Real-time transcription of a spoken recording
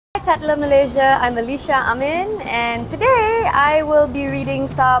Tatler, Malaysia. I'm Alicia Amin, and today I will be reading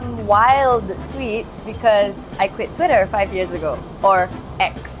some wild tweets because I quit Twitter 5 years ago. Or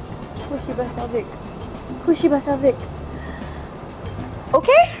X. Hushiba Salvik. Hushiba Salvik.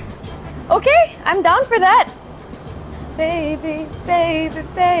 Okay, I'm down for that. Baby, baby,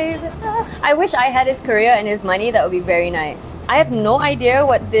 baby. I wish I had his career and his money. That would be very nice. I have no idea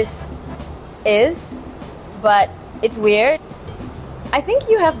what this is, but it's weird. I think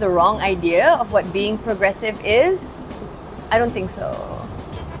you have the wrong idea of what being progressive is. I don't think so.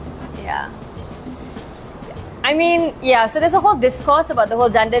 Yeah. I mean, yeah, so there's a whole discourse about the whole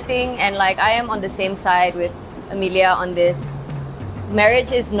gender thing, and like I am on the same side with Amelia on this.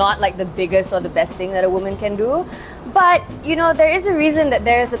 Marriage is not like the biggest or the best thing that a woman can do. But, you know, there is a reason that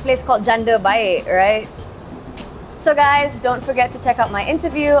there is a place called Janda Baik, right? So guys, don't forget to check out my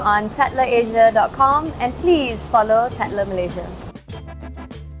interview on tatlerasia.com and please follow Tatler Malaysia.